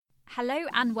Hello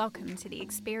and welcome to the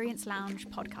Experience Lounge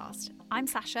podcast. I'm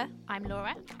Sasha. I'm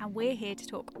Laura. And we're here to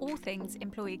talk all things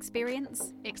employee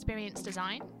experience, experience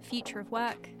design, future of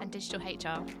work, and digital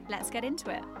HR. Let's get into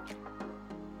it.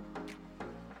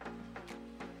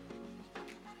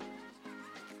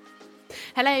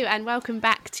 Hello and welcome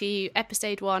back to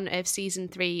episode 1 of season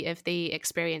 3 of the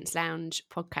Experience Lounge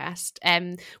podcast.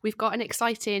 We've got an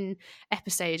exciting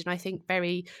episode and I think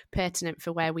very pertinent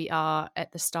for where we are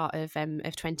at the start of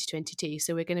 2022.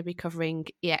 So we're going to be covering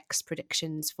EX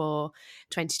predictions for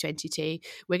 2022.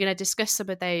 We're going to discuss some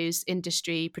of those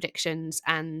industry predictions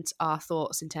and our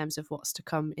thoughts in terms of what's to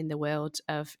come in the world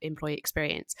of employee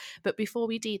experience. But before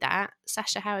we do that,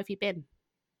 Sasha, how have you been?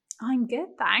 I'm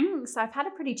good, thanks. I've had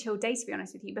a pretty chill day, to be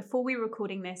honest with you. Before we were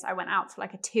recording this, I went out for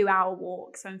like a 2-hour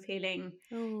walk, so I'm feeling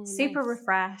super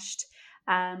refreshed.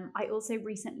 I also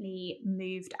recently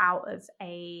moved out of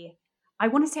I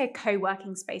want to say a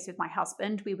co-working space with my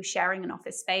husband. We were sharing an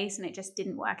office space and it just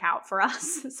didn't work out for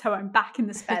us. So I'm back in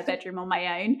the spare bedroom on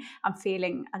my own. I'm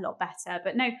feeling a lot better,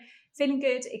 but no, feeling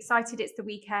good, excited. It's the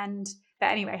weekend. But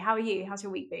anyway, how are you? How's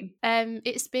your week been?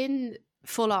 It's been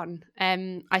full on.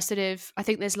 I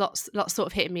think there's lots sort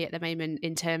of hitting me at the moment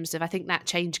in terms of, I think that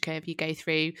change curve you go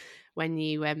through when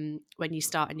you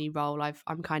start a new role.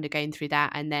 I'm kind of going through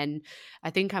that, and then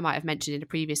I think I might have mentioned in a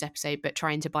previous episode, but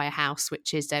trying to buy a house,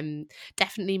 which is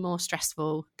definitely more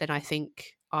stressful than I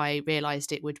think I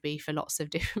realised it would be for lots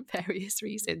of different various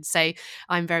reasons. So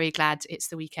I'm very glad it's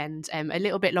the weekend. A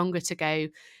little bit longer to go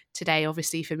today,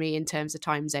 obviously, for me in terms of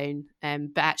time zone.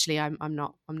 But actually, I'm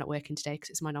not working today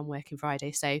because it's my non-working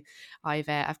Friday. So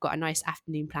I've got a nice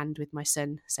afternoon planned with my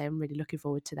son. So I'm really looking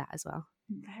forward to that as well.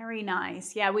 Very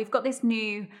nice. Yeah, we've got this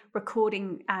new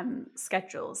recording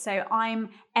schedule. So I'm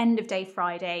end of day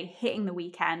Friday, hitting the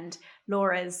weekend.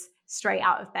 Laura's straight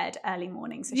out of bed early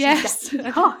morning. So she's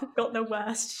definitely got the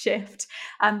worst shift.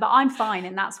 But I'm fine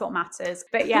and that's what matters.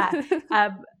 But yeah,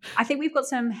 I think we've got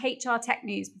some HR tech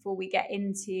news before we get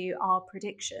into our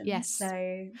predictions. Yes. So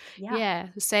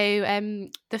So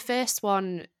the first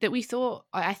one that we thought,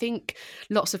 I think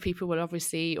lots of people will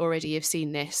obviously already have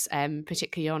seen this,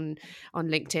 particularly on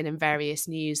LinkedIn and various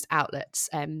news outlets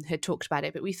had talked about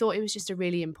it. But we thought it was just a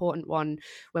really important one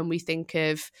when we think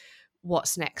of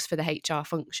what's next for the HR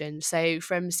function. So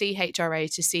from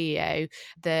CHRO to CEO,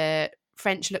 the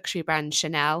French luxury brand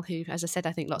Chanel, who, as I said,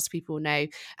 I think lots of people know,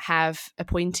 have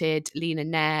appointed Lena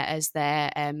Nair as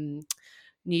their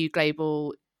new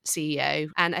global CEO.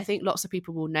 And I think lots of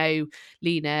people will know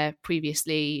Lena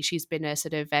previously. She's been a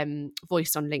sort of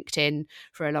voice on LinkedIn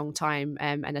for a long time,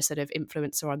 and a sort of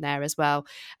influencer on there as well,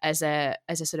 as a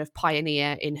sort of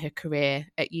pioneer in her career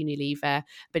at Unilever,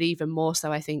 but even more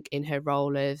so, I think, in her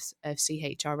role of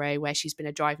CHRO, where she's been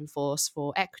a driving force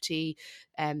for equity,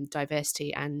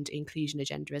 diversity and inclusion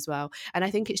agenda as well. And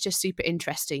I think it's just super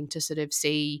interesting to sort of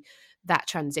see that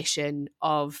transition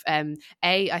of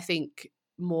I think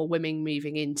more women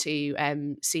moving into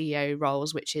CEO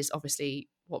roles, which is obviously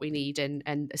what we need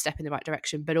and a step in the right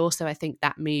direction. But also I think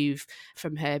that move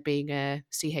from her being a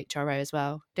CHRO as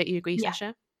well. Don't you agree,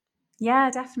 Sasha?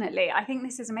 Yeah, definitely. I think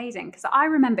this is amazing because I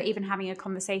remember even having a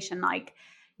conversation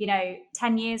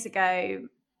 10 years ago,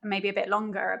 maybe a bit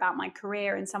longer, about my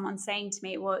career, and someone saying to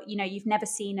me, well, you've never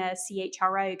seen a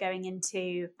CHRO going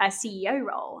into a CEO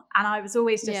role. And I was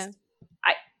always just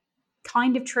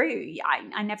kind of true.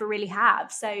 I never really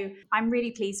have. So I'm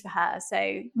really pleased for her.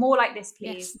 So more like this,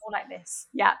 please. Yes. More like this.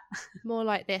 Yeah. More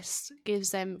like this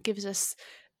gives us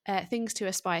things to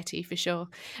aspire to, for sure.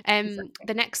 Exactly.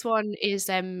 The next one is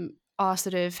our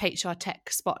sort of HR tech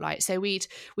spotlight. So we'd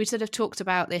sort of talked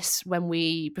about this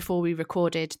before we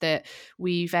recorded, that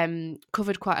we've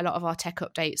covered quite a lot of our tech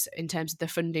updates in terms of the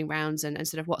funding rounds and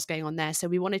sort of what's going on there. So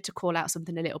we wanted to call out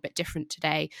something a little bit different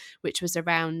today, which was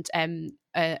around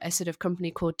a sort of company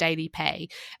called Daily Pay,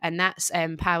 and that's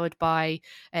powered by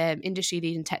industry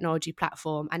leading technology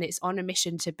platform, and it's on a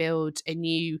mission to build a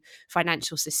new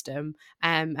financial system,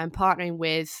 and partnering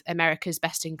with America's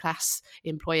best in class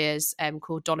employers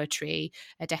called Dollar Tree,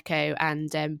 Adecco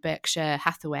and Berkshire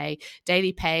Hathaway.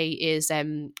 Daily Pay is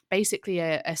basically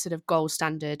a sort of gold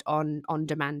standard on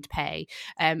demand pay,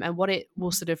 and what it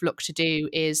will sort of look to do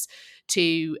is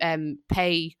to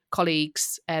pay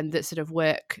colleagues that sort of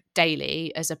work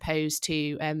daily, as opposed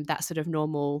to that sort of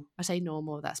normal, I say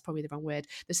normal, that's probably the wrong word,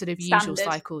 the sort of standard usual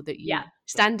cycle that you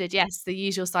standard, yes, the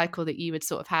usual cycle that you would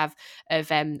sort of have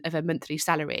of a monthly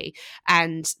salary.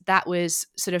 And that was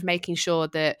sort of making sure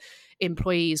that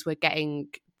employees were getting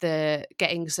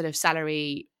sort of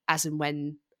salary as and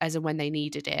when they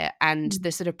needed it. And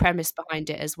the sort of premise behind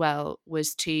it as well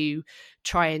was to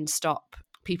try and stop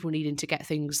people needing to get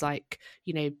things like,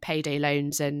 you know, payday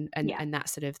loans and that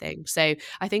sort of thing. So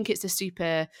I think it's a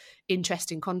super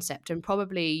interesting concept, and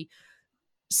probably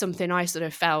something I sort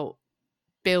of felt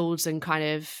builds and kind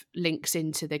of links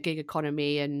into the gig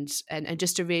economy and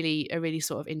just a really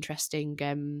sort of interesting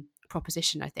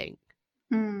proposition, I think.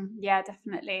 Yeah,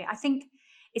 definitely. I think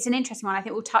it's an interesting one. I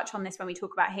think we'll touch on this when we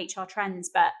talk about HR trends,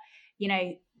 but you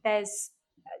know, there's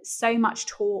so much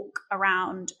talk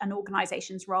around an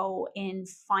organization's role in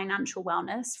financial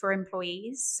wellness for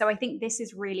employees. So I think this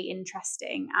is really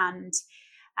interesting, and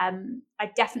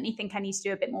I definitely think I need to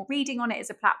do a bit more reading on it as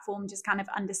a platform, just kind of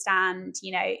understand,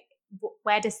 you know,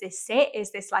 where does this sit?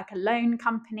 Is this like a loan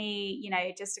company? You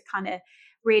know, just to kind of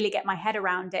really get my head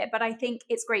around it. But I think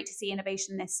it's great to see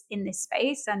innovation in this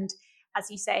space, and as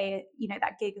you say, you know,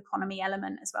 that gig economy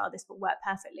element as well. This will work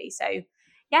perfectly. So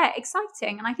yeah,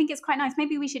 exciting. And I think it's quite nice.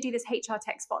 Maybe we should do this HR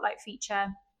Tech Spotlight feature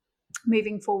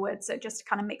moving forward. So just to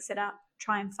kind of mix it up,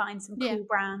 try and find some cool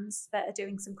brands that are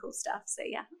doing some cool stuff. So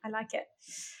yeah, I like it.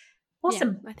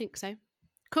 Awesome. Yeah, I think so.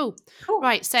 Cool.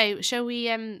 Right. So shall we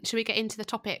get into the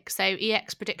topic? So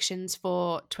EX predictions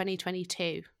for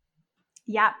 2022.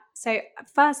 Yeah. So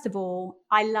first of all,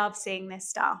 I love seeing this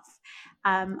stuff.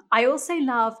 I also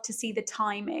love to see the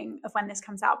timing of when this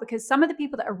comes out, because some of the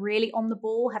people that are really on the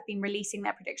ball have been releasing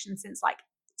their predictions since like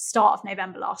start of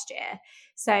November last year.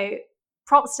 So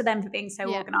props to them for being so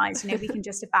organized. You know, we can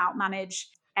just about manage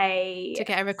to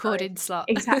get a recording slot.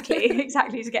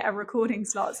 Exactly to get a recording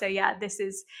slot. So yeah, this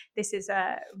is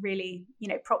a really, you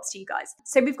know, props to you guys.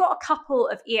 So we've got a couple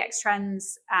of EX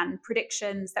trends and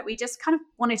predictions that we just kind of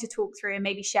wanted to talk through and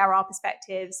maybe share our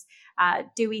perspectives.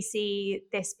 Do we see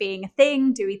this being a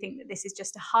thing? Do we think that this is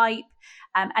just a hype?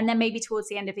 And then maybe towards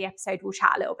the end of the episode, we'll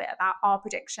chat a little bit about our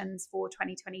predictions for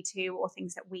 2022 or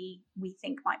things that we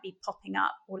think might be popping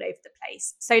up all over the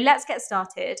place. So let's get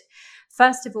started.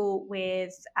 First of all,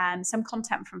 with some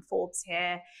content from Forbes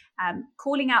here,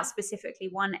 calling out specifically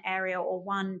one area or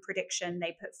one prediction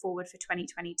they put forward for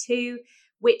 2022,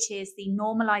 which is the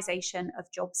normalization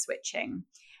of job switching.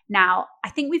 Now, I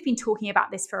think we've been talking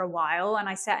about this for a while, and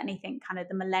I certainly think kind of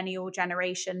the millennial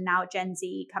generation, now Gen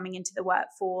Z coming into the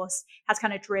workforce, has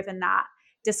kind of driven that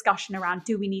discussion around,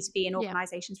 do we need to be in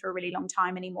organizations for a really long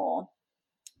time anymore?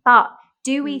 But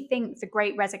do we think the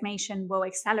Great Resignation will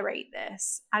accelerate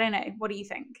this? I don't know. What do you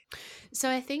think? So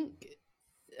I think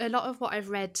a lot of what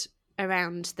I've read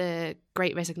around the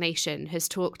Great Resignation has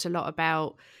talked a lot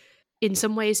about, in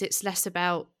some ways, it's less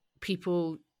about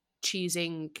people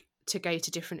choosing to go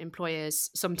to different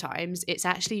employers. Sometimes it's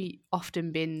actually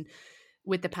often been,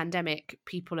 with the pandemic,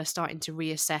 people are starting to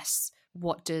reassess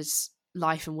what does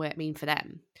life and work mean for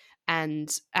them.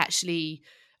 And actually,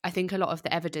 I think a lot of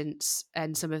the evidence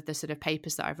and some of the sort of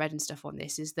papers that I've read and stuff on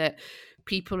this is that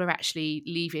people are actually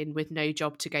leaving with no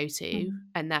job to go to.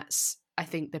 And that's, I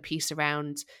think, the piece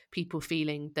around people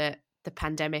feeling that the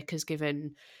pandemic has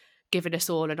given us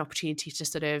all an opportunity to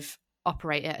sort of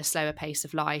operate at a slower pace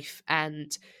of life,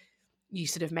 and you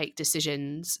sort of make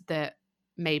decisions that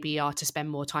maybe are to spend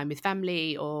more time with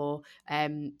family or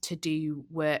to do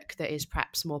work that is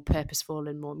perhaps more purposeful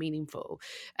and more meaningful.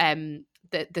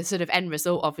 The sort of end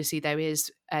result, obviously, though, is,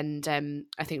 and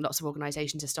I think lots of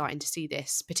organisations are starting to see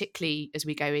this, particularly as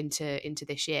we go into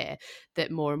this year,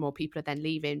 that more and more people are then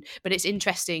leaving. But it's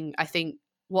interesting, I think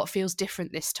what feels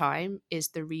different this time is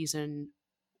the reason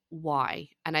why.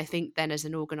 And I think then as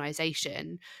an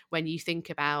organisation, when you think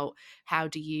about how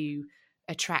do you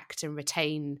attract and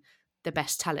retain the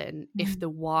best talent, if the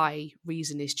why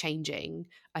reason is changing,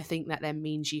 I think that then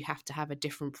means you have to have a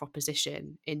different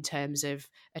proposition in terms of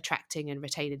attracting and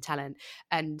retaining talent.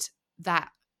 And that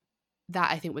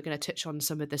I think we're going to touch on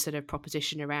some of the sort of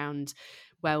proposition around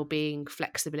well-being,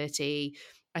 flexibility.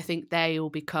 I think they all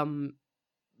become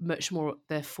much more at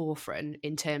the forefront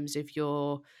in terms of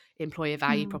your employer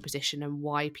value proposition and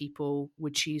why people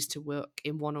would choose to work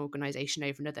in one organization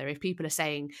over another. If people are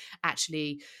saying,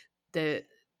 actually,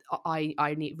 I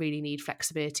really need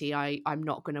flexibility, I'm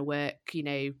not going to work,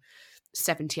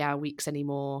 70-hour weeks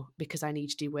anymore because I need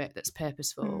to do work that's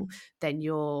purposeful, then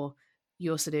your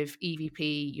sort of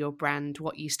EVP, your brand,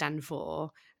 what you stand for,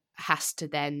 has to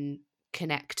then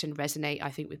connect and resonate,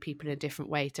 I think, with people in a different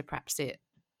way to perhaps it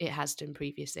has done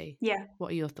previously. Yeah.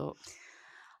 What are your thoughts?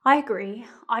 I agree.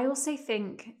 I also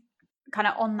think, kind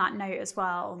of on that note as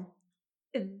well,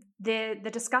 the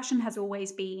discussion has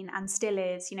always been and still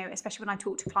is, especially when I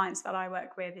talk to clients that I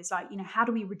work with, is like, how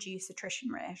do we reduce attrition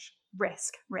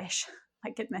risk? My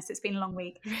goodness, it's been a long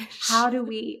week. How do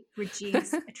we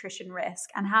reduce attrition risk,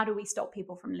 and how do we stop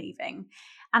people from leaving?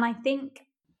 And I think,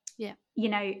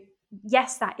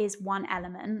 yes, that is one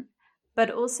element,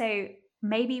 but also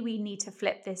maybe we need to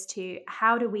flip this to,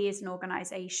 how do we as an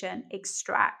organization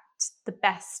extract the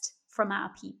best from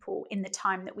our people in the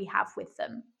time that we have with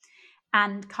them?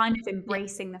 And kind of Yeah.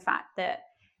 embracing the fact that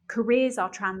careers are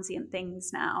transient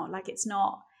things now. Like, it's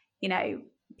not,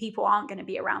 people aren't going to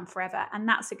be around forever, and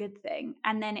that's a good thing.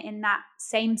 And then in that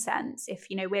same sense, if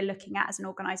we're looking at, as an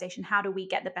organization, how do we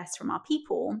get the best from our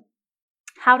people,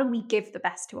 how do we give the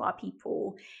best to our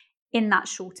people in that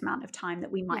short amount of time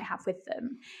that we might Yeah. have with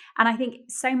them? And I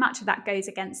think so much of that goes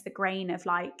against the grain of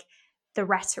like the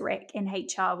rhetoric in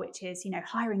HR, which is,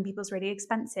 hiring people is really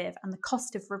expensive, and the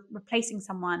cost of replacing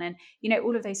someone, and,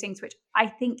 all of those things, which I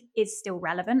think is still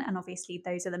relevant. And obviously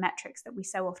those are the metrics that we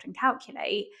so often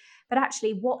calculate. But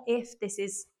actually, what if this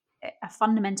is a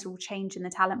fundamental change in the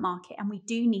talent market, and we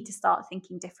do need to start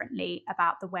thinking differently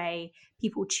about the way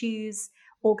people choose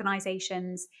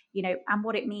organizations, and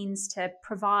what it means to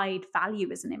provide value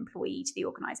as an employee to the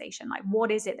organization? Like,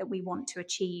 what is it that we want to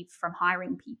achieve from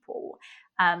hiring people?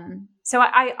 So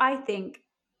I think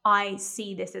I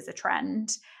see this as a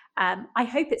trend. I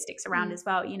hope it sticks around as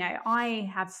well.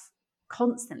 I have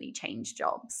constantly changed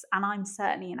jobs, and I'm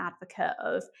certainly an advocate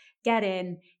of get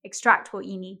in, extract what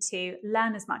you need to,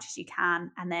 learn as much as you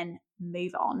can, and then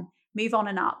move on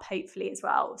and up, hopefully, as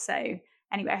well. So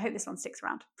anyway, I hope this one sticks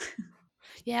around.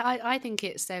 Yeah, I think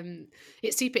it's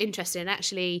super interesting.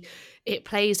 Actually, it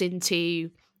plays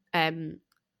into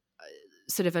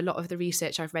sort of a lot of the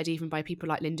research I've read, even by people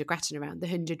like Linda Grattan, around the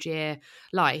 100-year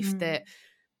life, that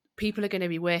people are going to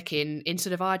be working in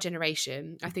sort of our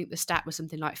generation. I think the stat was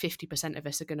something like 50% of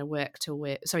us are going to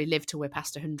live till we're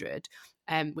past 100,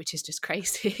 which is just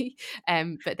crazy.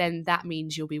 But then that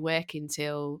means you'll be working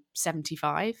till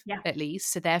 75 at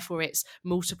least. So therefore it's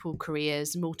multiple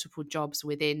careers, multiple jobs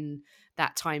within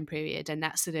that time period. And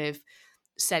that sort of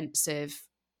sense of,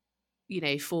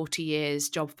 40 years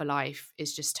job for life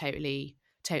is just totally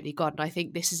gone. And I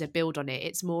think this is a build on it.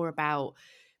 It's more about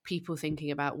people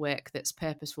thinking about work that's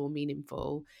purposeful,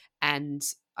 meaningful, and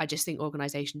I just think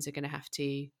organizations are going to have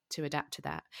to adapt to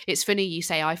that. It's funny you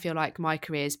say, I feel like my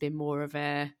career has been more of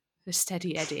a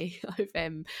steady Eddie.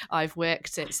 I've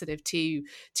worked at sort of two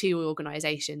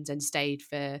organizations and stayed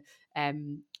for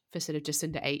sort of just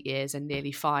under 8 years and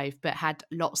nearly 5, but had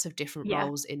lots of different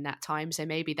roles in that time. So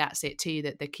maybe that's it too,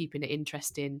 that they're keeping it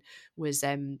interesting, was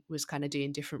kind of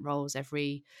doing different roles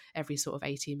every sort of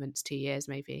 18 months, 2 years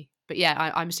maybe. But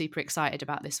yeah, I'm super excited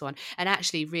about this one, and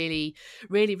actually really,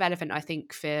 really relevant, I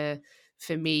think, for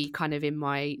me kind of in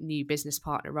my new business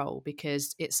partner role,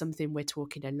 because it's something we're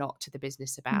talking a lot to the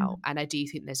business about. And I do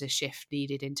think there's a shift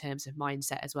needed in terms of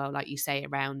mindset as well, like you say,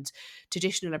 around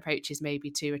traditional approaches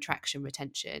maybe to attraction,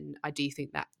 retention. I do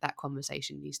think that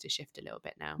conversation needs to shift a little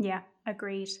bit now. Yeah,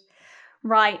 agreed.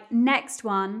 Right, next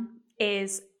one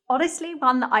is honestly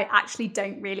one that I actually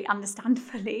don't really understand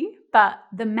fully, but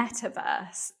the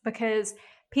metaverse, because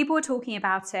people are talking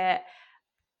about it,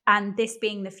 and this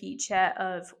being the future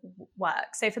of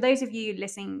work. So for those of you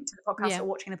listening to the podcast or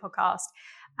watching the podcast,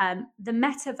 the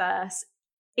metaverse,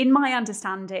 in my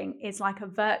understanding, is like a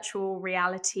virtual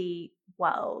reality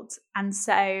world. And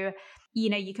so,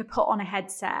 you could put on a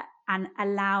headset and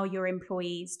allow your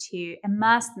employees to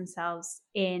immerse themselves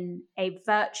in a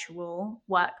virtual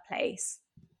workplace.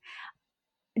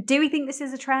 Do we think this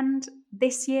is a trend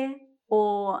this year,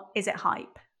 or is it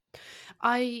hype?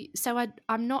 I'm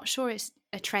not sure it's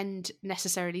a trend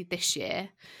necessarily this year,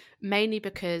 mainly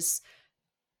because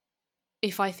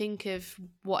if I think of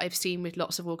what I've seen with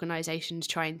lots of organizations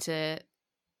trying to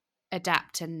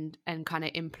adapt and kind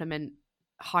of implement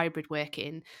hybrid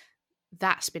working,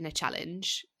 that's been a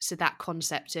challenge. So that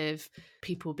concept of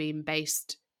people being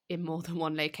based in more than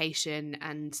one location,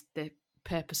 and the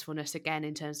purposefulness again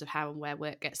in terms of how and where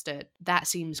work gets done, that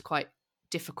seems quite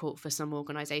difficult for some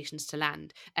organizations to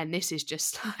land. And this is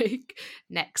just like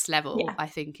next level, I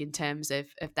think, in terms of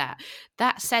that.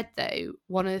 That said, though,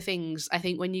 one of the things I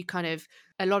think, when you kind of,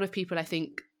 a lot of people I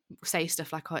think say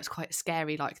stuff like, oh, it's quite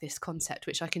scary, like this concept,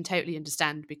 which I can totally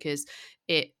understand, because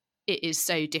it is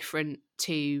so different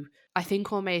to, I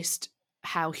think, almost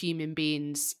how human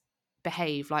beings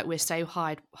behave. Like, we're so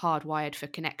hardwired for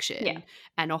connection,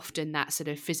 and often that sort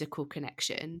of physical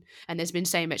connection. And there's been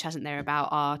so much, hasn't there, about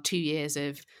our 2 years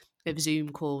of Zoom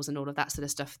calls and all of that sort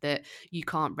of stuff, that you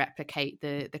can't replicate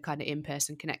the kind of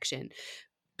in-person connection.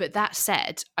 But that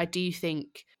said, I do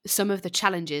think some of the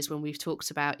challenges when we've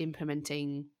talked about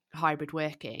implementing hybrid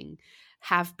working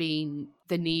have been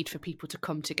the need for people to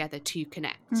come together to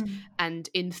connect. And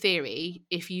in theory,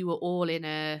 if you were all in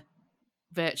a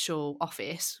virtual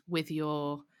office with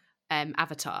your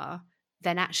avatar,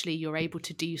 then actually you're able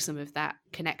to do some of that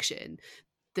connection.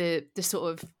 the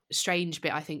sort of strange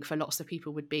bit, I think, for lots of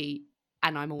people would be,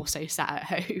 and I'm also sat at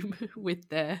home with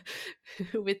the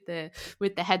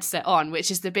headset on,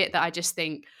 which is the bit that I just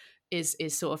think is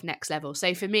sort of next level.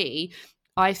 So for me,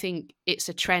 I think it's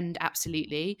a trend,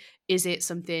 absolutely. Is it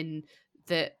something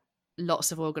that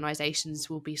lots of organizations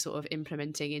will be sort of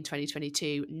implementing in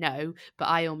 2022? No, but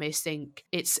I almost think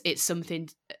it's something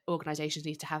organizations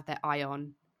need to have their eye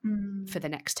on for the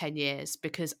next 10 years,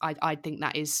 because I think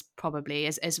that is probably,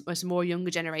 as more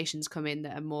younger generations come in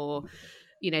that are more,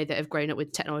 that have grown up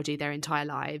with technology their entire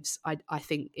lives, I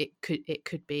think it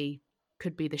could be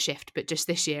the shift. But just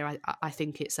this year, I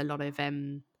think it's a lot of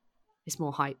it's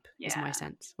more hype, is my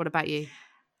sense. What about you?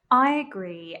 I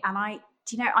agree. And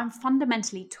I'm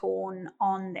fundamentally torn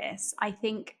on this. I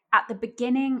think at the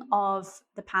beginning of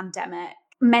the pandemic,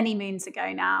 many moons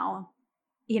ago now,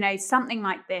 something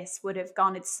like this would have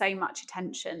garnered so much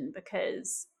attention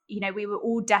because, we were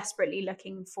all desperately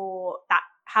looking for that.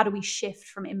 How do we shift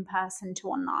from in-person to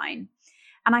online?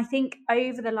 And I think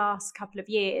over the last couple of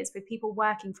years, with people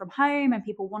working from home and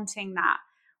people wanting that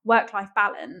work-life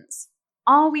balance,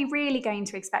 are we really going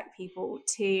to expect people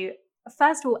to,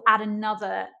 first of all, add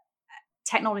another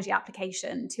technology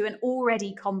application to an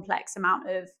already complex amount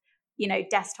of,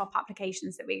 desktop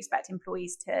applications that we expect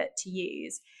employees to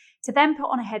use, to then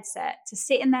put on a headset to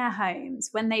sit in their homes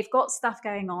when they've got stuff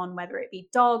going on, whether it be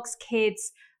dogs,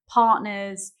 kids,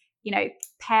 partners,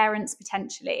 parents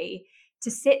potentially, to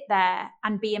sit there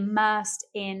and be immersed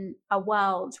in a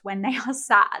world when they are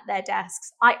sat at their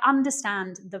desks. I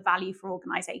understand the value for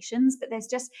organizations, but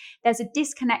there's a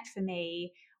disconnect for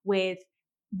me with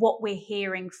what we're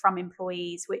hearing from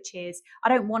employees, which is, I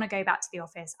don't want to go back to the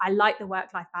office. I like the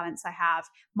work-life balance I have.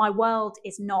 My world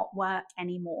is not work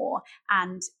anymore.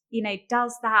 And,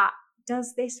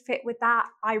 does this fit with that?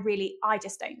 I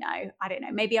just don't know. I don't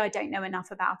know. Maybe I don't know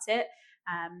enough about it.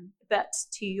 But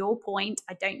to your point,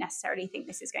 I don't necessarily think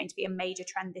this is going to be a major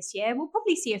trend this year. We'll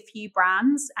probably see a few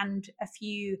brands and a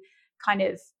few kind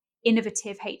of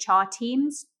innovative HR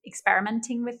teams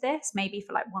experimenting with this, maybe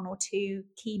for like 1 or 2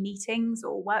 key meetings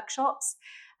or workshops.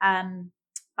 But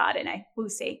I don't know. We'll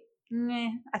see.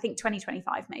 I think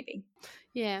 2025 maybe.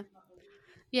 Yeah.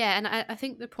 And I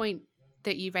think the point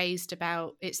that you raised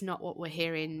about it's not what we're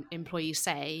hearing employees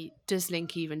say does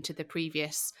link even to the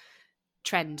previous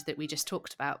trend that we just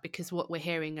talked about, because what we're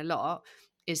hearing a lot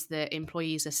is that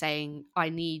employees are saying, I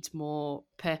need more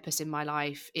purpose in my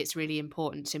life. It's really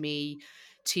important to me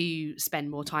to spend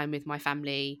more time with my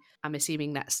family. I'm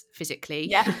assuming that's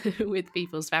physically with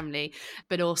people's family,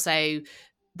 but also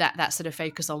that sort of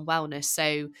focus on wellness.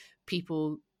 So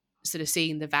people sort of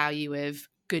seeing the value of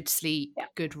good sleep,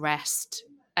 good rest.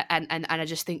 And I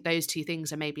just think those two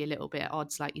things are maybe a little bit at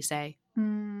odds, like you say.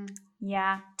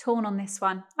 Torn on this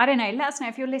one. I don't know. Let us know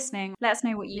if you're listening. Let us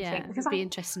know what you think. Because it'd be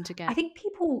interesting to get. I think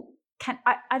people can,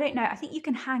 I don't know. I think you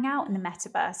can hang out in the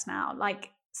metaverse now,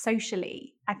 like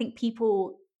socially. I think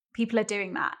people are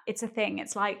doing that. It's a thing.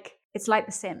 It's like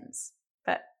The Sims,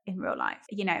 but in real life.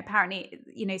 Apparently,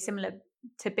 similar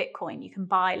to Bitcoin, you can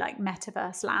buy like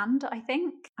metaverse land, I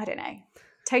think. I don't know.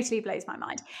 Totally blows my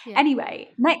mind. Anyway,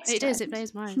 it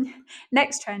blows mine.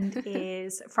 Next trend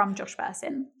is from Josh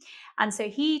Bersin. And so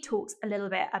he talks a little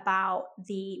bit about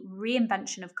the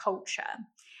reinvention of culture.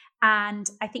 And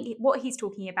I think what he's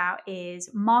talking about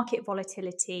is market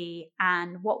volatility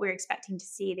and what we're expecting to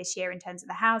see this year in terms of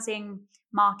the housing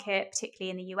market,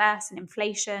 particularly in the US, and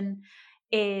inflation,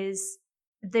 is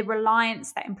the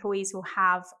reliance that employees will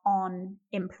have on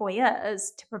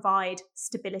employers to provide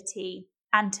stability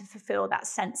and to fulfill that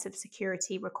sense of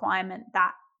security requirement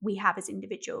that we have as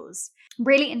individuals.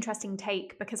 Really interesting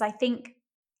take, because I think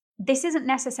this isn't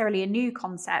necessarily a new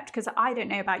concept, because I don't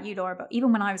know about you, Laura, but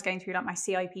even when I was going through like my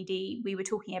CIPD, we were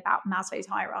talking about Maslow's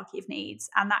hierarchy of needs,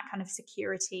 and that kind of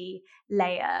security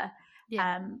layer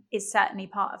is certainly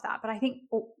part of that. But I think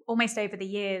almost over the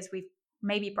years, we've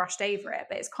maybe brushed over it,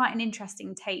 but it's quite an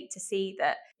interesting take to see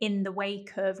that in the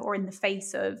wake of, or in the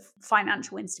face of,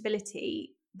 financial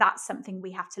instability, that's something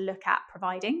we have to look at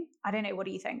providing. I don't know. What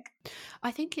do you think?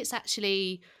 I think it's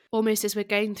actually almost, as we're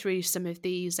going through some of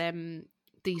these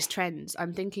trends,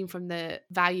 I'm thinking from the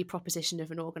value proposition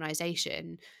of an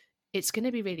organization, it's going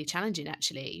to be really challenging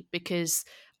actually, because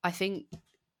I think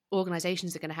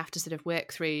organizations are going to have to sort of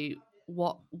work through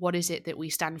what is it that we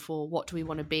stand for, what do we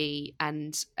want to be,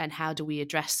 and how do we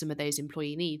address some of those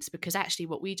employee needs. Because actually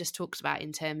what we just talked about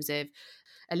in terms of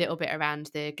a little bit around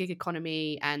the gig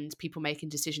economy and people making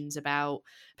decisions about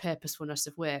purposefulness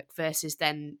of work versus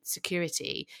then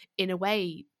security, in a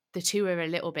way the two are a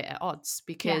little bit at odds,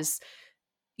 because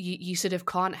you sort of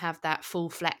can't have that full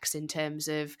flex in terms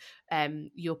of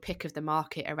your pick of the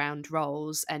market around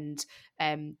roles, and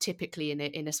typically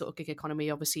in a sort of gig economy,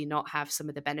 obviously not have some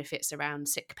of the benefits around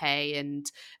sick pay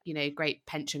and, you know, great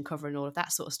pension cover and all of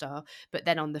that sort of stuff. But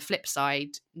then on the flip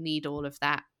side, need all of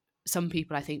that. Some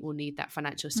people, I think, will need that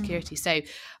financial security. So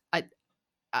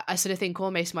I sort of think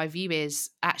almost my view is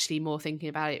actually more thinking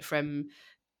about it from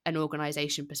an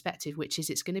organization perspective, which is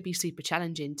it's going to be super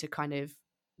challenging to kind of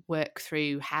work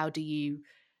through how do you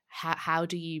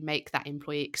make that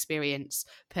employee experience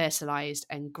personalized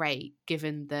and great,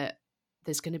 given that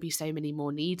there's going to be so many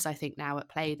more needs, I think, now at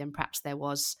play than perhaps there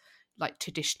was like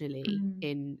traditionally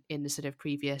in the sort of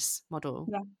previous model.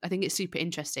 I think it's super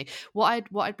interesting. What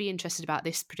I'd be interested about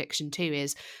this prediction too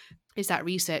is that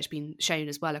research being shown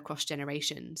as well across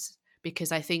generations,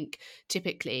 because I think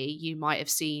typically you might have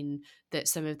seen that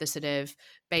some of the sort of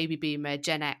baby boomer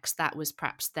Gen X, that was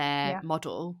perhaps their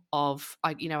model of,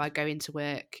 I go into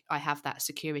work, I have that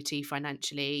security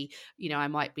financially, you know, I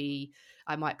might be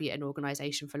at an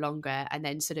organization for longer. And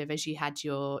then sort of as you had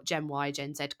your Gen Y,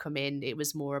 Gen Z come in, it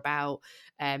was more about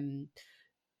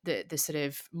the sort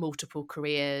of multiple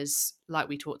careers, like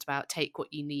we talked about, take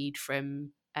what you need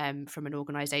from an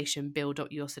organization, build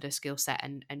up your sort of skill set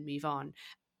and move on.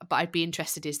 But I'd be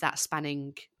interested, is that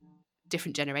spanning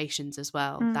different generations as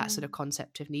well, that sort of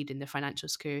concept of needing the financial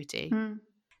security?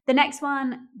 The next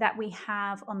one that we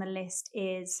have on the list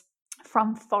is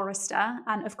from Forrester,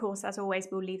 and of course, as always,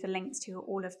 we'll leave the links to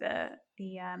all of the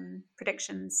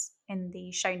predictions in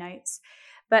the show notes.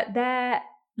 But their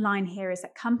line here is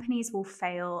that companies will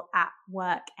fail at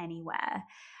work anywhere.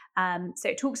 So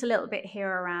it talks a little bit here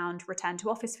around return to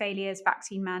office failures,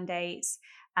 vaccine mandates,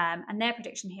 and their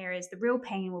prediction here is the real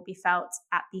pain will be felt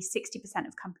at the 60%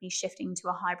 of companies shifting to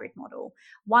a hybrid model.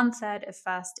 1/3 of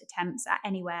first attempts at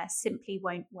anywhere simply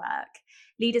won't work.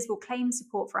 Leaders will claim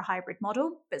support for a hybrid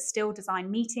model, but still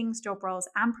design meetings, job roles,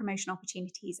 and promotion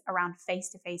opportunities around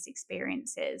face-to-face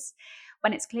experiences.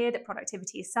 When it's clear that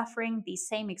productivity is suffering, these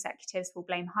same executives will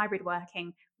blame hybrid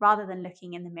working rather than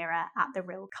looking in the mirror at the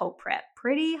real culprit.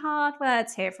 Pretty hard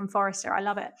words here from Forrester. I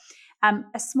love it.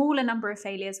 A smaller number of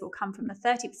failures will come from the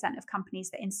 30% of companies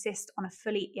that insist on a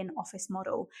fully in-office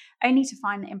model, only to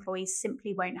find that employees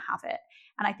simply won't have it.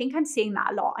 And I think I'm seeing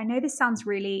that a lot. I know this sounds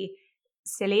really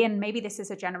silly, and maybe this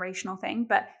is a generational thing,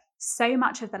 but so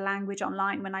much of the language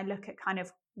online, when I look at kind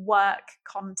of work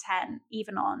content,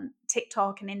 even on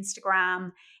TikTok and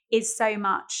Instagram, is so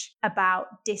much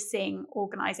about dissing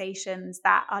organizations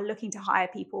that are looking to hire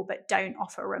people but don't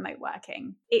offer remote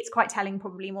working. It's quite telling,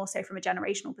 probably more so from a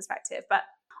generational perspective, but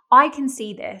I can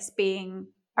see this being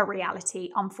a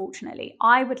reality, unfortunately.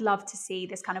 I would love to see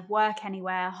this kind of work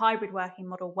anywhere, hybrid working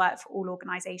model work for all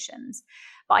organizations.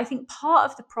 But I think part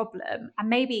of the problem, and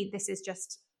maybe this is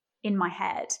just in my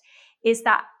head, is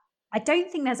that I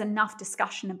don't think there's enough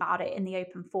discussion about it in the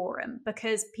open forum,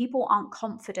 because people aren't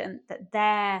confident that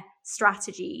their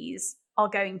strategies are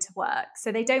going to work.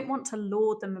 So they don't want to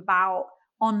laud them about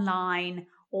online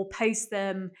or post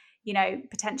them, you know,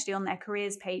 potentially on their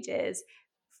careers pages,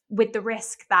 with the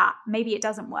risk that maybe it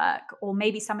doesn't work, or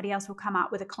maybe somebody else will come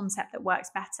out with a concept that works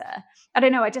better. I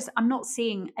don't know. I'm not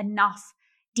seeing enough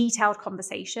detailed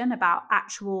conversation about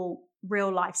actual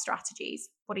real life strategies.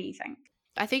 What do you think?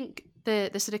 I think the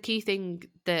sort of key thing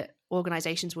that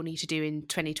organizations will need to do in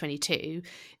 2022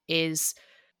 is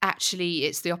actually,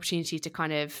 it's the opportunity to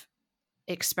kind of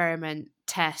experiment,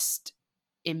 test,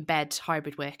 embed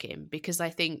hybrid working, because I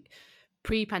think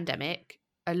pre-pandemic,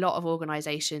 a lot of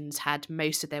organizations had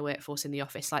most of their workforce in the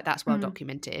office. Like, that's well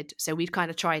documented. So we'd kind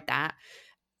of tried that.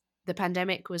 The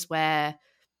pandemic was where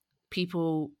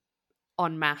people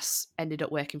en masse ended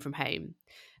up working from home.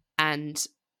 And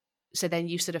so then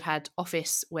you sort of had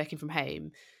office working from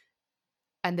home,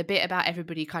 and the bit about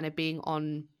everybody kind of being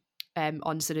on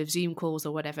sort of Zoom calls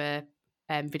or whatever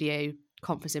video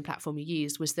conferencing platform you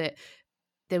used, was that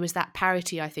there was that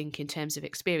parity, I think, in terms of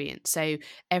experience. So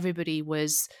everybody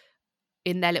was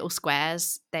in their little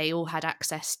squares. They all had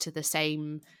access to the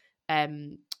same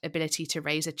ability to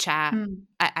raise a chat,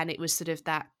 and it was sort of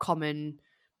that common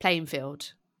playing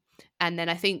field. And then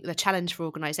I think the challenge for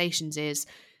organizations is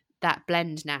that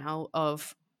blend now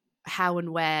of how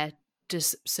and where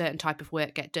does certain type of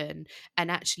work get done,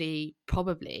 and actually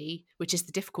probably, which is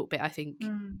the difficult bit, I think,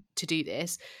 to do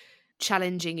this,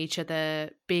 challenging each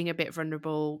other, being a bit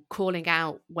vulnerable, calling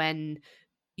out when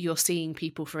you're seeing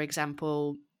people, for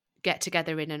example, get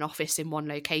together in an office in one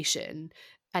location,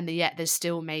 and yet there's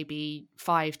still maybe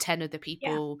 5-10 other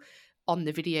people on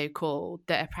the video call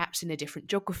that are perhaps in a different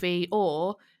geography,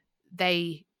 or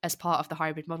they, as part of the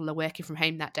hybrid model, are working from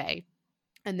home that day.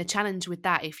 And the challenge with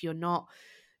that, if you're not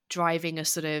driving a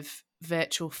sort of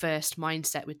virtual first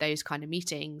mindset with those kind of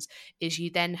meetings is you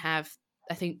then have,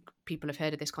 I think people have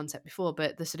heard of this concept before,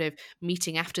 but the sort of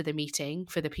meeting after the meeting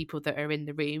for the people that are in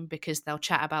the room, because they'll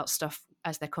chat about stuff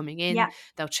as they're coming in, Yeah.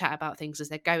 they'll chat about things as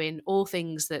they're going, all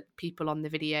things that people on the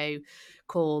video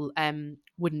call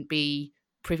wouldn't be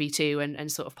privy to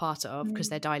and sort of part of, because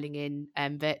they're dialing in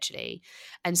virtually.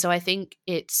 And so I think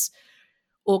it's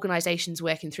organizations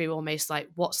working through almost like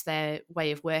what's their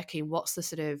way of working, what's the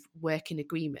sort of working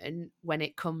agreement when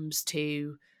it comes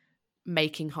to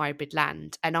making hybrid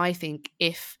land. And I think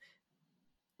if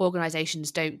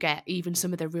organizations don't get even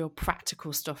some of the real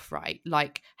practical stuff right,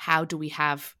 like how do we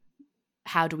have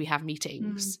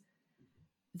meetings,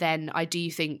 then I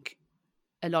do think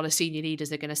a lot of senior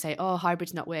leaders are going to say, oh,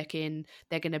 hybrid's not working.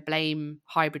 They're going to blame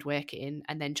hybrid working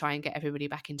and then try and get everybody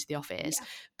back into the office. Yeah.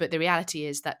 But the reality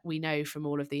is that we know from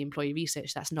all of the employee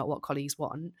research that's not what colleagues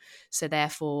want. So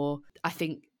therefore, I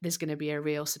think there's going to be a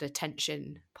real sort of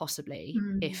tension possibly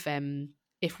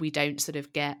if we don't sort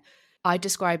of get, I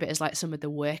describe it as like some of the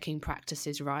working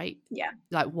practices right. Yeah.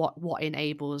 Like what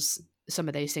enables some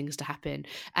of those things to happen.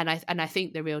 And I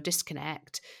think the real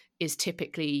disconnect is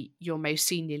typically your most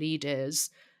senior leaders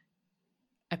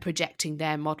are projecting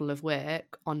their model of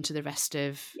work onto the rest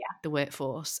of the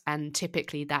workforce. And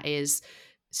typically that is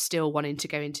still wanting to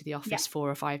go into the office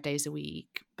 4 or 5 days a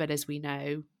week. But as we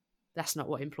know, that's not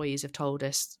what employees have told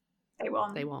us they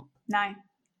want. No,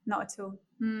 not at all.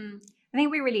 I think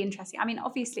it'll be really interesting. I mean,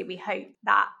 obviously we hope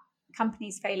that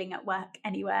companies failing at work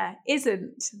anywhere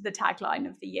isn't the tagline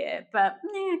of the year, but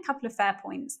a couple of fair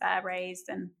points there raised.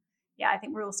 And I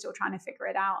think we're all still trying to figure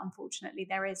it out. Unfortunately,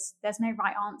 there's no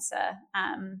right answer,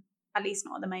 at least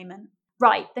not at the moment.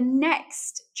 Right, the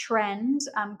next trend,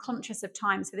 I'm conscious of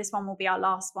time, so this one will be our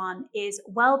last one, is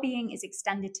well-being is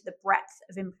extended to the breadth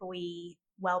of employee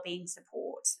well-being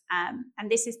support.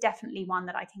 And this is definitely one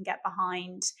that I can get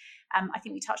behind. I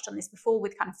think we touched on this before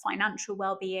with kind of financial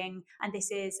well-being. And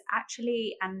this is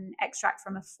actually an extract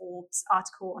from a Forbes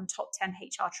article on top 10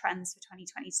 HR trends for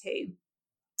 2022.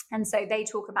 And so they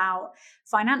talk about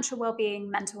financial well-being,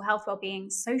 mental health well-being,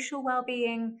 social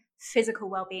well-being, physical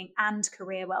well-being, and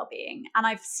career well-being. And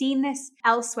I've seen this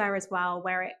elsewhere as well,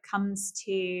 where it comes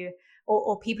to,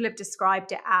 or people have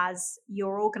described it as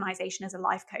your organization as a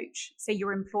life coach. So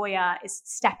your employer is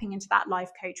stepping into that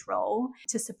life coach role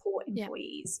to support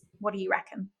employees. Yeah. What do you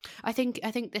reckon? I think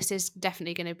this is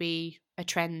definitely going to be a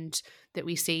trend that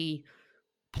we see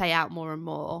play out more and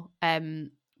more.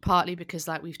 Partly because,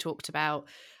 like we've talked about,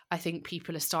 I think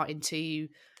people are starting to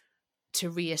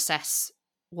reassess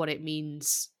what it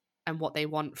means and what they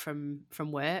want from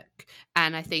work.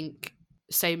 And I think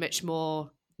so much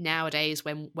more nowadays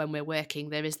when we're working,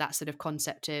 there is that sort of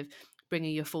concept of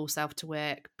bringing your full self to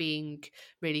work, being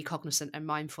really cognizant and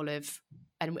mindful of,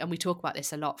 and we talk about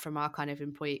this a lot from our kind of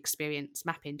employee experience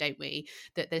mapping, don't we?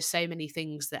 That there's so many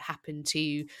things that happen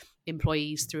to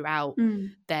employees throughout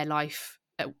their life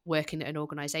at working at an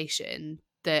organisation,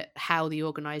 that how the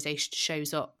organisation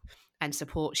shows up and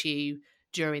supports you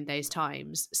during those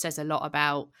times says a lot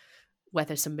about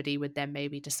whether somebody would then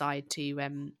maybe decide to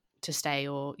stay,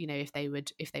 or if they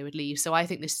would leave. So I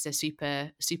think this is a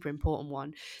super super important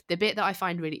one. The bit that I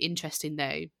find really interesting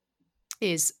though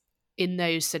is in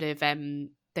those sort of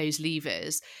those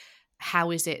levers, how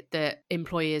is it that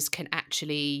employers can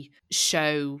actually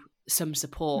show some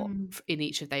support in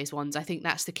each of those ones? I think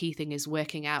that's the key thing, is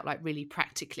working out like really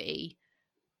practically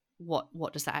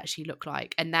what does that actually look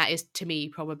like. And that is, to me,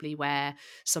 probably where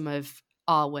some of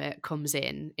our work comes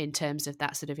in terms of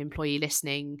that sort of employee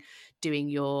listening, doing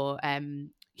your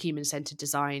human-centered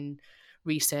design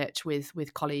research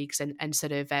with colleagues, and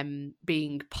sort of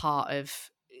being part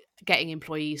of getting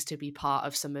employees to be part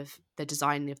of some of the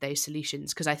design of those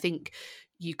solutions. Because I think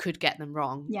you could get them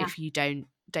wrong if you don't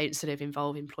sort of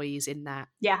involve employees in that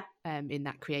in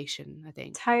that creation. I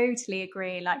think totally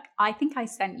agree. Like, I think I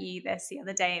sent you this the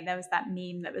other day. There was that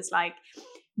meme that was like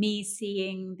me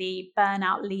seeing the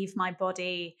burnout leave my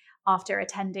body after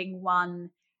attending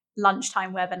one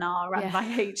lunchtime webinar run by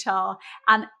HR.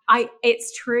 And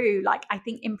it's true. Like, I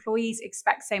think employees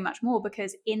expect so much more,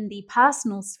 because in the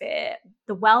personal sphere,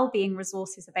 the well-being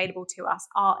resources available to us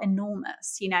are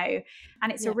enormous,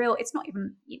 and it's it's not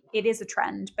even, it is a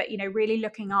trend, but, really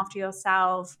looking after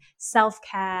yourself,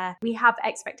 self-care. We have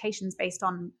expectations based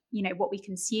on, what we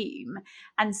consume.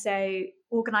 And so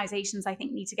organizations, I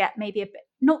think, need to get maybe a bit,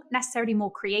 not necessarily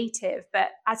more creative, but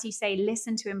as you say,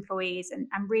 listen to employees and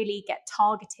really get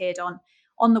targeted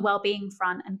on the well-being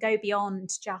front and go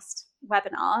beyond just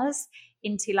webinars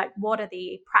into like what are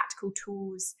the practical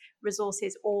tools,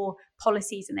 resources, or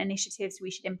policies and initiatives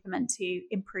we should implement to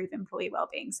improve employee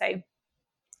well-being. So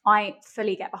I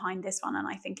fully get behind this one, and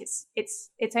I think it's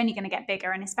only going to get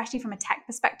bigger, and especially from a tech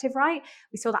perspective, right?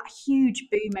 We saw that huge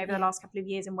boom over the last couple of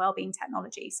years in wellbeing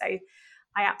technology, so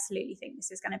I absolutely think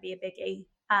this is going to be a biggie.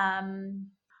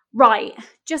 Right,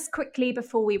 just quickly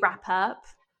before we wrap up,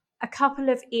 a couple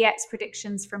of EX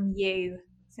predictions from you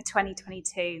for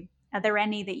 2022. Are there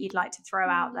any that you'd like to throw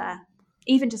out there?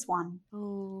 Even just one?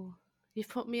 Oh, you've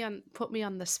put me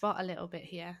on the spot a little bit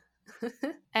here.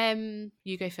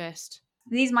 You go first.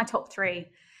 These are my top three.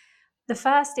 The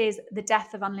first is the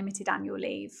death of unlimited annual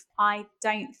leave. I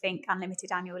don't think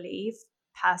unlimited annual leave,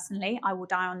 personally, I will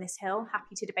die on this hill.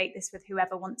 Happy to debate this with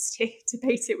whoever wants to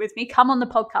debate it with me. Come on the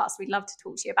podcast. We'd love to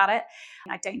talk to you about it.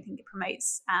 I don't think it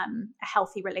promotes a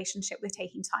healthy relationship with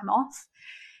taking time off.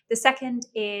 The second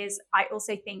is I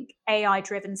also think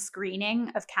AI-driven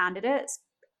screening of candidates.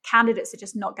 Candidates are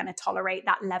just not going to tolerate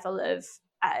that level of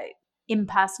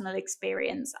impersonal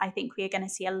experience. I think we are going to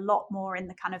see a lot more in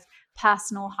the kind of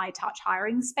personal high-touch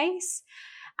hiring space.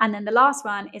 And then the last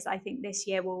one is I think this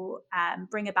year will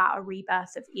bring about a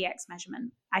rebirth of EX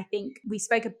measurement. I think we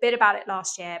spoke a bit about it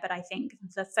last year, but I think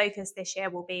the focus this year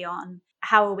will be on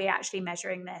how are we actually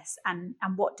measuring this and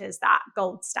what does that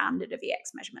gold standard of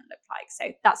EX measurement look like?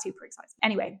 So that's super exciting.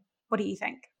 Anyway, what do you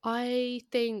think? I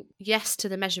think yes to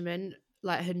the measurement,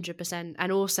 like 100%.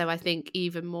 And also I think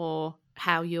even more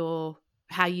how you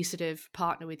sort of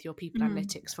partner with your people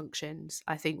analytics functions,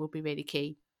 I think will be really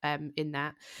key. In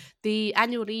that. The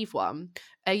annual leave one,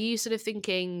 are you sort of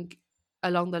thinking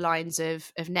along the lines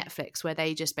of Netflix, where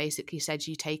they just basically said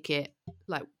you take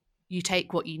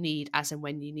what you need as and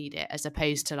when you need it, as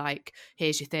opposed to like,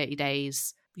 here's your 30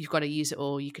 days, you've got to use it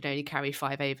all, you can only carry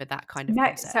 5 over, that kind of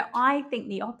concept? So I think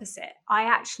the opposite. I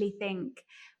actually think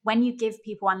when you give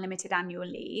people unlimited annual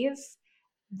leave,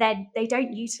 then they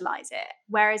don't utilize it.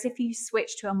 Whereas if you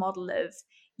switch to a model of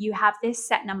you have this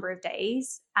set number of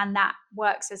days and that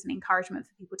works as an encouragement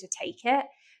for people to take it.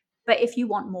 But if you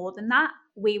want more than that,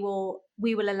 we will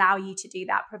allow you to do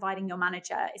that, providing your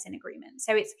manager is in agreement.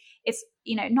 So it's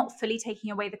not fully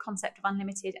taking away the concept of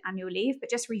unlimited annual leave,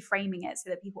 but just reframing it so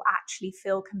that people actually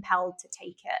feel compelled to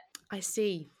take it. I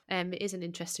see. It is an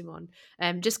interesting one.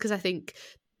 Just because I think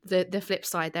the flip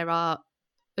side, there are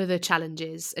other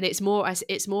challenges, and it's more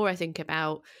I think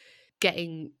about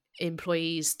getting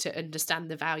employees to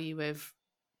understand the value of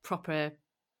proper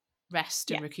rest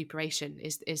and recuperation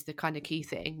is the kind of key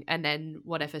thing, and then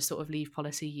whatever sort of leave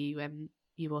policy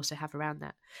you also have around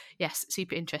that. Yes,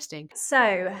 super interesting.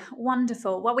 So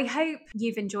wonderful. Well, we hope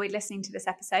you've enjoyed listening to this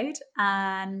episode,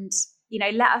 and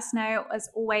let us know. As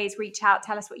always, reach out,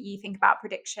 tell us what you think about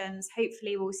predictions.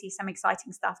 Hopefully we'll see some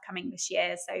exciting stuff coming this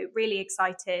year, so really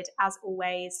excited as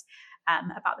always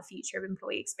about the future of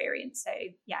employee experience. So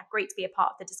yeah, great to be a part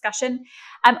of the discussion.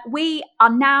 We are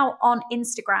now on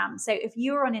Instagram. So if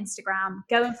you're on Instagram,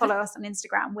 go and follow us on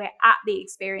Instagram. We're at the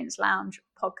Experience Lounge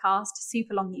podcast,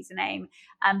 super long username.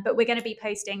 But we're going to be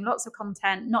posting lots of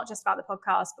content, not just about the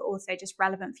podcast, but also just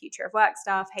relevant future of work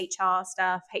stuff, HR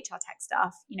stuff, HR tech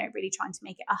stuff, really trying to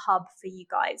make it a hub for you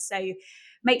guys. So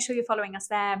make sure you're following us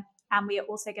there. And we are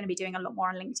also going to be doing a lot more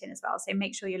on LinkedIn as well. So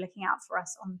make sure you're looking out for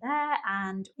us on there.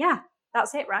 And yeah,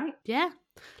 that's it, right? Yeah.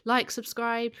 Like,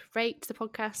 subscribe, rate the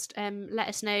podcast. Let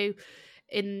us know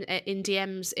in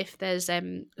DMs if there's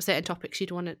certain topics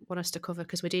you'd want us to cover,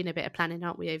 because we're doing a bit of planning,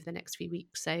 aren't we, over the next few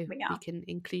weeks, so we can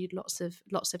include lots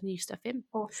of new stuff in.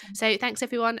 Awesome. So thanks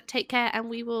everyone, take care, and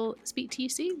we will speak to you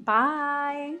soon.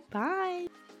 Bye.